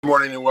Good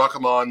morning and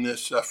welcome on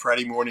this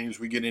Friday morning as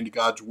we get into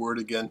God's Word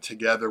again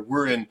together.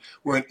 We're in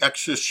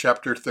Exodus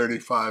chapter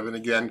 35, and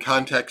again,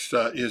 context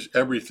is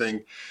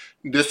everything.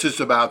 This is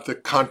about the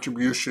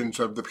contributions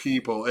of the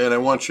people, and I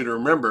want you to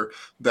remember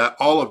that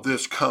all of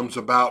this comes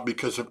about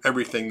because of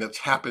everything that's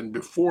happened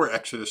before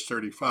Exodus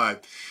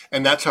 35,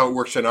 and that's how it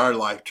works in our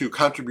life too.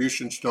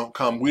 Contributions don't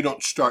come. We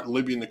don't start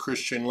living the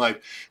Christian life.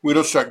 We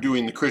don't start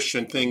doing the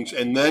Christian things,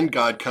 and then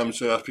God comes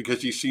to us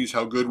because He sees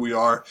how good we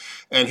are,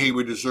 and hey,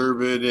 we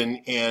deserve it, and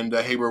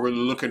hey, we're really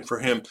looking for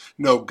Him.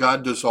 No,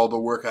 God does all the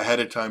work ahead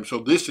of time. So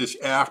this is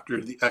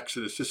after the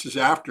Exodus. This is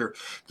after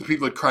the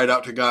people had cried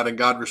out to God, and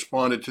God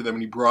responded to them,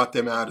 and He brought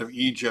them out of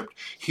Egypt.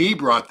 He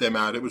brought them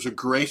out. It was a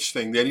grace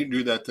thing. They didn't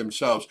do that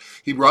themselves.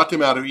 He brought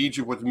them out of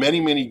Egypt with many,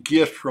 many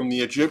gifts from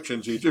the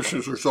Egyptians. The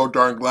Egyptians were so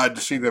darn glad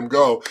to see them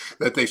go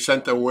that they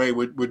sent them away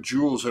with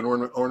jewels and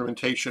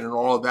ornamentation and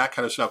all of that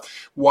kind of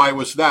stuff. Why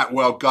was that?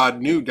 Well,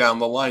 God knew down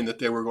the line that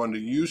they were going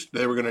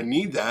to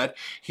need that.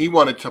 He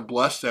wanted to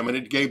bless them, and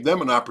it gave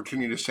them an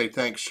opportunity to say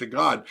thanks to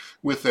God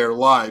with their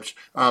lives.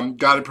 God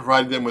had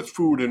provided them with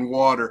food and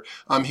water.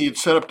 He had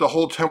set up the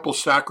whole temple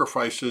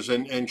sacrifices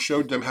and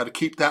showed them how to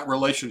keep that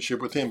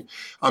relationship with Him.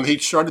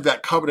 He'd started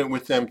that covenant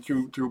with them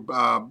through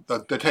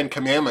the Ten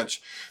Commandments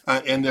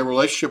and their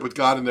relationship with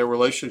God and their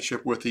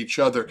relationship with each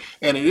other.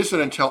 And it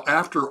isn't until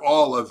after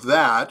all of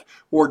that,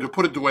 or to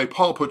put it the way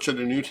Paul puts it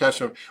in the New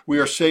Testament, we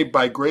are saved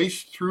by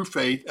grace through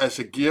faith as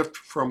a gift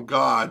from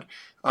God.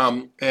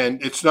 And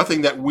it's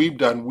nothing that we've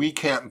done. We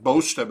can't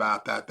boast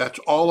about that. That's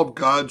all of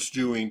God's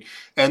doing.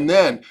 And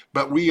then,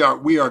 but we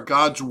are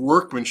God's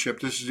workmanship.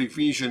 This is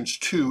Ephesians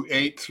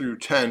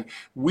 2:8-10.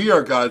 We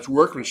are God's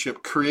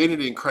workmanship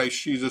created in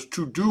Christ Jesus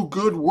to do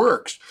good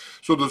works.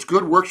 So those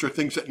good works are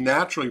things that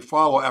naturally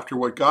follow after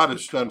what God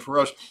has done for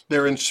us.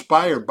 They're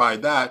inspired by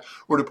that.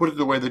 Or to put it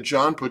the way that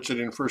John puts it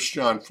in 1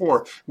 John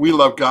 4, we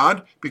love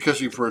God because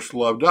He first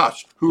loved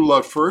us. Who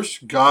loved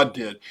first? God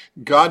did.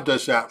 God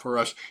does that for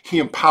us. He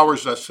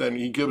empowers us and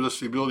He gives us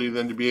the ability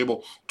then to be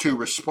able to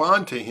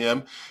respond to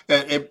Him.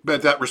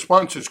 But that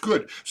response is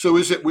good. So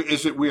is it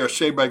we are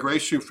saved by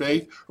grace through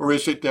faith, or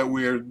is it that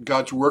we are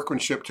God's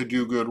workmanship to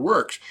do good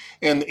works?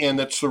 And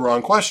that's the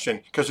wrong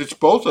question, because it's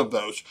both of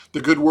those.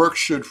 The good works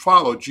should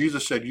follow.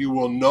 Jesus said, "You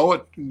will know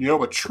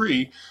a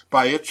tree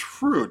by its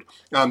fruit."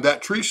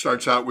 That tree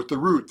starts out with the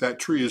root. That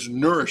tree is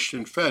nourished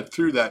and fed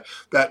through that.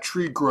 That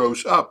tree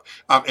grows up,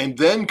 and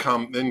then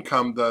come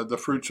the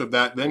fruits of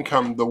that. Then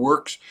come the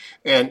works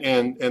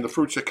and the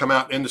fruits that come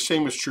out. And the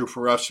same is true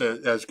for us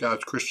as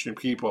God's Christian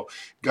people.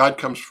 God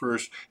comes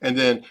first, and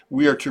then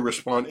we are to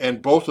respond.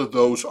 And both of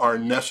those are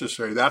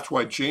necessary. That's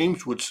why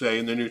James would say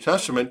in the New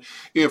Testament,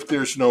 if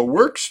there's no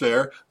works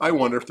there, I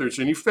wonder if there's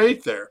any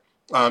faith there.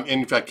 And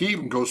in fact, he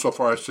even goes so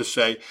far as to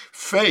say,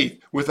 faith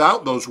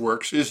without those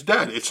works is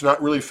dead. It's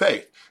not really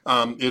faith.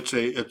 It's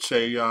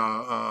a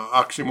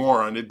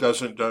oxymoron. It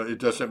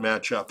doesn't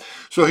match up.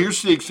 So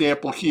here's the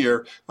example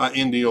here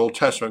in the Old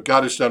Testament.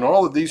 God has done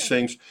all of these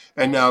things,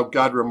 and now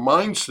God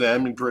reminds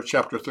them in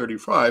chapter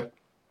 35.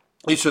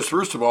 He says,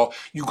 first of all,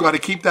 you've got to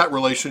keep that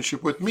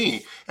relationship with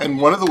me.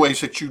 And one of the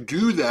ways that you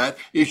do that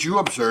is you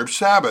observe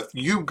Sabbath.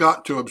 You've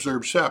got to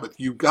observe Sabbath.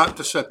 You've got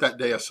to set that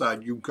day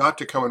aside. You've got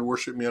to come and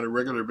worship me on a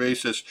regular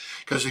basis,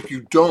 because if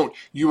you don't,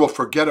 you will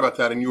forget about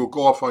that and you will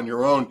go off on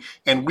your own.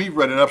 And we've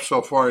read enough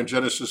so far in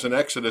Genesis and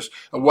Exodus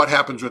of what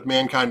happens with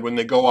mankind when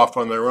they go off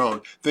on their own.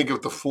 Think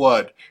of the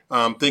flood.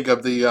 Think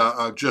of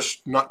the,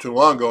 just not too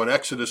long ago in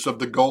Exodus, of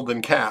the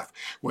golden calf.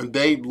 When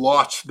they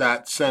lost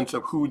that sense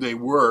of who they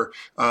were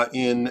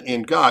in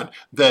God,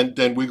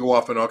 then we go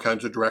off in all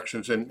kinds of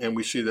directions, and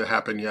we see that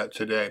happen yet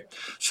today.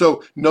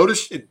 So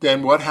notice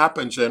then what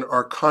happens in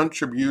our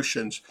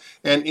contributions,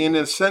 and in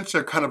a sense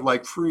they're kind of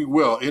like free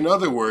will. In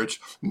other words,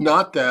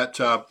 not that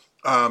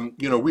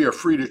we are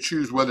free to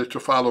choose whether to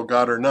follow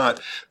God or not,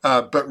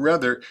 but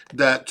rather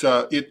that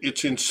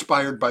it's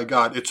inspired by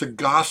God. It's a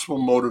gospel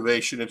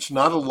motivation. It's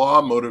not a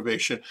law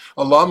motivation.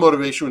 A law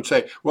motivation would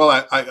say, well,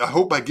 I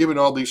hope by giving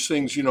all these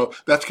things,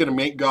 that's going to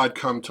make God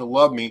come to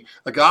love me.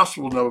 A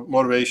gospel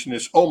motivation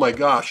is, oh my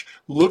gosh,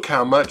 look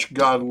how much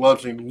God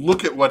loves me.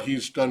 Look at what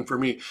He's done for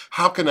me.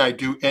 How can I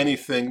do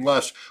anything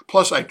less?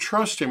 Plus, I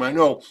trust Him. I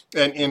know,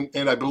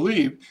 and I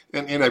believe,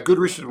 and I have good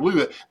reason to believe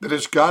it, that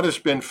as God has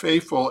been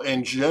faithful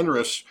and generous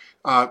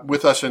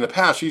with us in the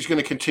past, He's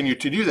going to continue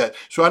to do that.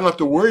 So I don't have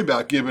to worry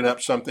about giving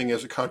up something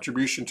as a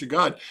contribution to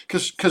God,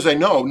 because I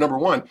know, number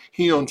one,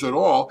 He owns it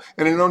all,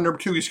 and I know, number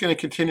two, He's going to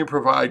continue to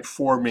provide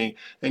for me,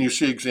 and you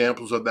see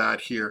examples of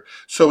that here.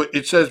 So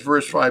it says,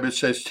 verse 5, it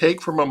says,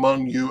 take from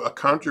among you a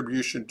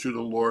contribution to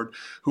the Lord,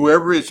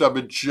 whoever is of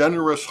a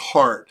generous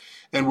heart.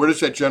 And where does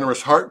that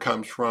generous heart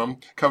come from?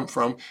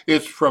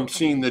 It's from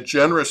seeing the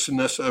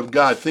generousness of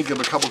God. Think of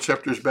a couple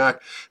chapters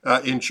back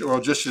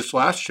just this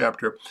last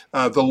chapter.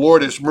 The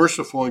Lord is merciful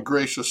merciful and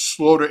gracious,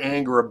 slow to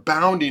anger,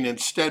 abounding in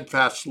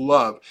steadfast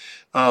love.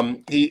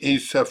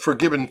 He's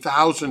forgiven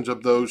thousands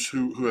of those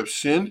who have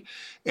sinned.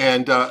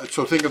 And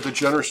so think of the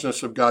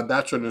generousness of God.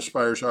 That's what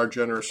inspires our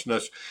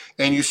generousness.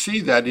 And you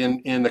see that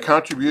in the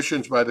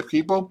contributions by the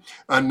people,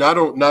 not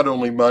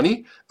only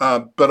money,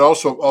 but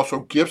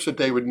also gifts that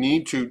they would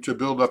need to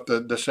build up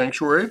the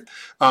sanctuary.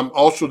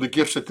 Also the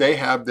gifts that they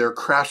have, their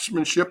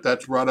craftsmanship,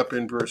 that's brought up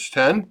in verse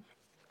 10.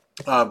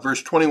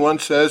 Verse 21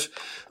 says,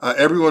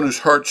 everyone whose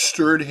heart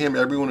stirred him,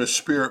 everyone whose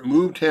spirit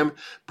moved him,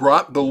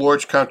 brought the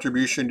Lord's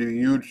contribution to be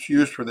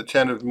used for the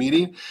tent of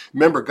meeting.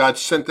 Remember, God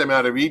sent them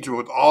out of Egypt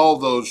with all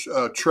those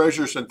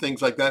treasures and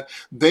things like that.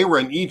 They were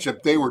in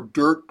Egypt. They were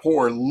dirt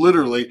poor,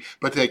 literally,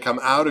 but they come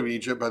out of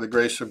Egypt by the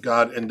grace of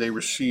God, and they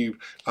receive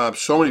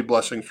so many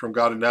blessings from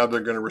God, and now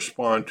they're going to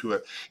respond to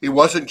it. It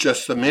wasn't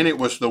just the men, it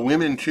was the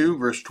women too.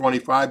 Verse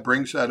 25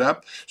 brings that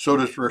up. So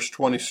does verse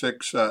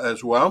 26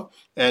 as well.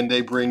 And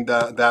they bring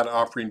that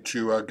offering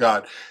to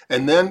God.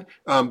 And then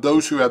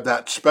those who have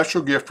that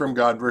special gift from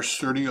God, verse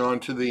 30 on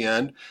to the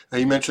end,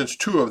 he mentions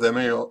two of them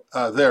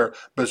there,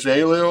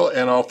 Bezalel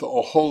and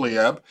also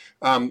Oholiab.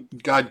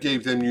 God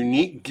gave them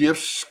unique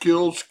gifts,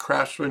 skills,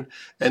 craftsmen,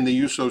 and they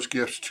use those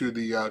gifts to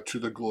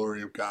the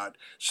glory of God.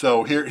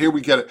 So here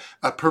we get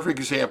a perfect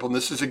example. And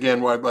this is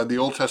again why the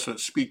Old Testament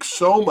speaks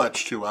so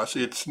much to us.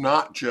 It's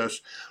not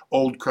just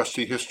old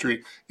crusty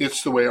history.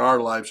 It's the way our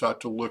lives ought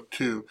to look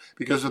too.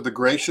 Because of the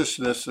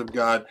graciousness of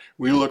God,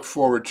 we look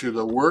forward to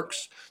the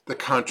works, the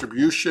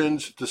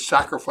contributions, the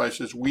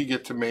sacrifices we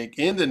get to make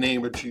in the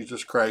name of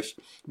Jesus Christ,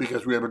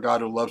 because we have a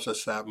God who loves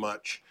us that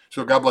much.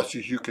 So God bless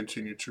you as you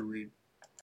continue to read.